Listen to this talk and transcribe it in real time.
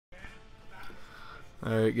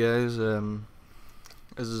Alright guys,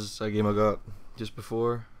 this is a game I got just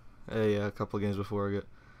before, yeah, a couple of games before I got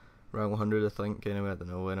rank 100 I think, anyway, I don't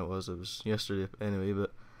know when it was yesterday anyway,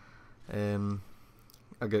 but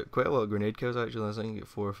I got quite a lot of grenade kills actually. I think I got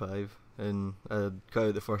 4 or 5, and I cut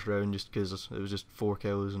out the first round just because it was just 4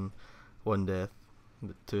 kills and 1 death,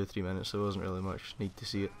 but 2 or 3 minutes, so there wasn't really much need to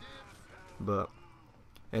see it. But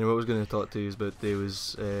anyway, what I was going to talk to you is about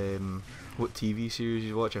what TV series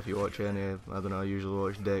you watch, if you watch any. I don't know, I usually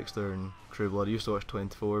watch Dexter and True Blood. I used to watch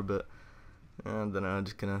 24, but I don't know, I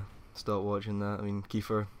just kind of stopped watching that. I mean,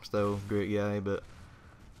 Kiefer, still great guy, but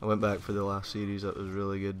I went back for the last series, that was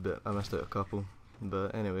really good, but I missed out a couple.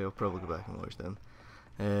 But anyway, I'll probably go back and watch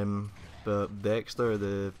them. But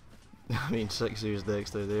Dexter, I mean, 6 years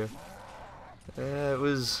Dexter there. It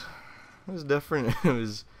was different. I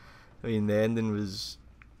mean, the ending was,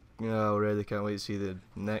 I already can't wait to see the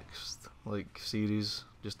next series.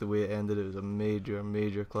 Just the way it ended, it was a major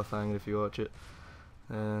cliffhanger if you watch it.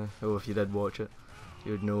 If you did watch it,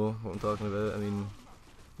 you would know what I'm talking about. I mean,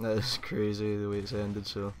 that is crazy the way it's ended.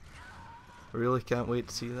 So I really can't wait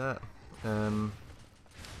to see that.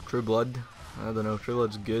 True Blood, I don't know. True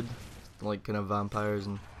Blood's good, like kind of vampires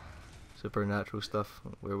and supernatural stuff,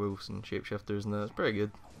 werewolves and shapeshifters, and that's pretty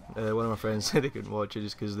good. One of my friends said they couldn't watch it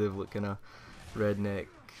just because they've kind of redneck.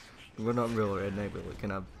 We're not real redneck, but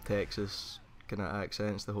kind of Texas kind of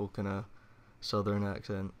accents, the whole kind of southern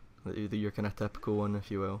accent, your kind of typical one,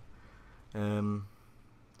 if you will.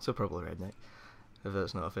 So probably redneck, if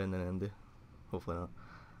that's not offending anybody. Hopefully not.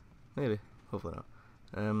 Maybe. Hopefully not.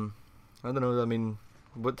 I don't know. I mean,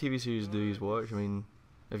 what TV series do you watch? I mean,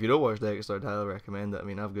 if you don't watch Dexter, I'd highly recommend it. I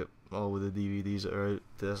mean, I've got all of the DVDs that are out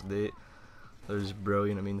to this date. They're just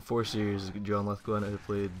brilliant. I mean, the 4 series has got John Lithgow in it, who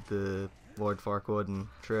played the Lord Farquaad and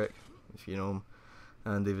Shrek, if you know him,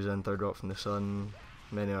 and he was in Third Rock from the Sun,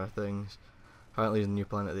 many other things. Apparently he's in New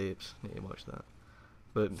Planet of the Apes, need to watch that.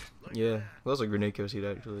 But yeah, lots of grenade kills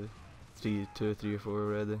here actually. 2, 3 or 4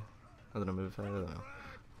 already. I don't know, maybe 5, I don't know.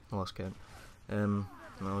 I lost count. I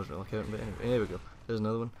wasn't really counting, but anyway, here we go. There's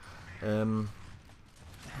another one.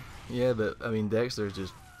 Yeah, but I mean, Dexter is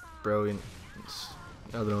just brilliant.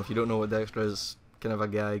 I don't know, if you don't know what Dexter is, it's kind of a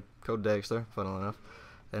guy called Dexter, funnily enough,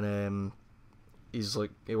 and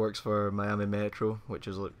he works for Miami Metro, which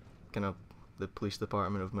is kind of the police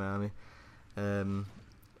department of Miami, and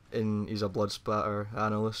he's a blood splatter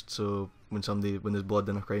analyst. So when there's blood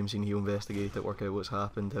in a crime scene, he'll investigate it, work out what's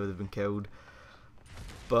happened, how they've been killed.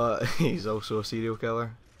 But he's also a serial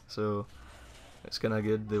killer, so it's kind of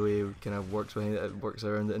good the way he kind of works behind it, works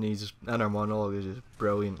around it, and our monologue is just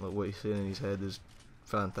brilliant. Like what he's saying in his head is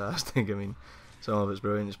fantastic. I mean, some of it's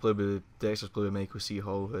brilliant. Dexter's played by Michael C.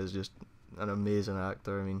 Hall, who is just an amazing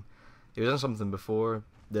actor. I mean, he was in something before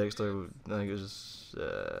Dexter. I think it was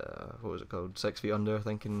what was it called? 6 Feet Under. I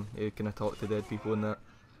think, and he kind of talked to dead people in that.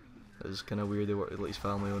 It was kind of weird. They worked, like his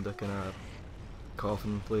family owned a kind of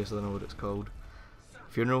coffin place. I don't know what it's called.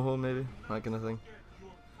 Funeral home maybe, that kind of thing.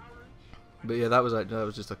 But yeah, that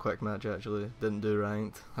was just a quick match actually. Didn't do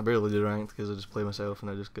ranked. I barely do ranked because I just play myself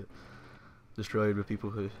and I just get destroyed with people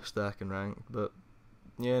who stack and rank. But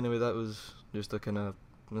yeah, anyway, this is just a kind of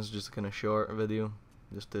short video,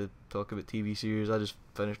 just to talk about TV series. I just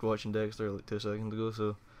finished watching Dexter like 2 seconds ago,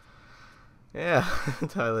 so yeah,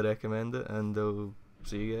 I'd highly recommend it, and I'll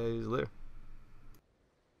see you guys later.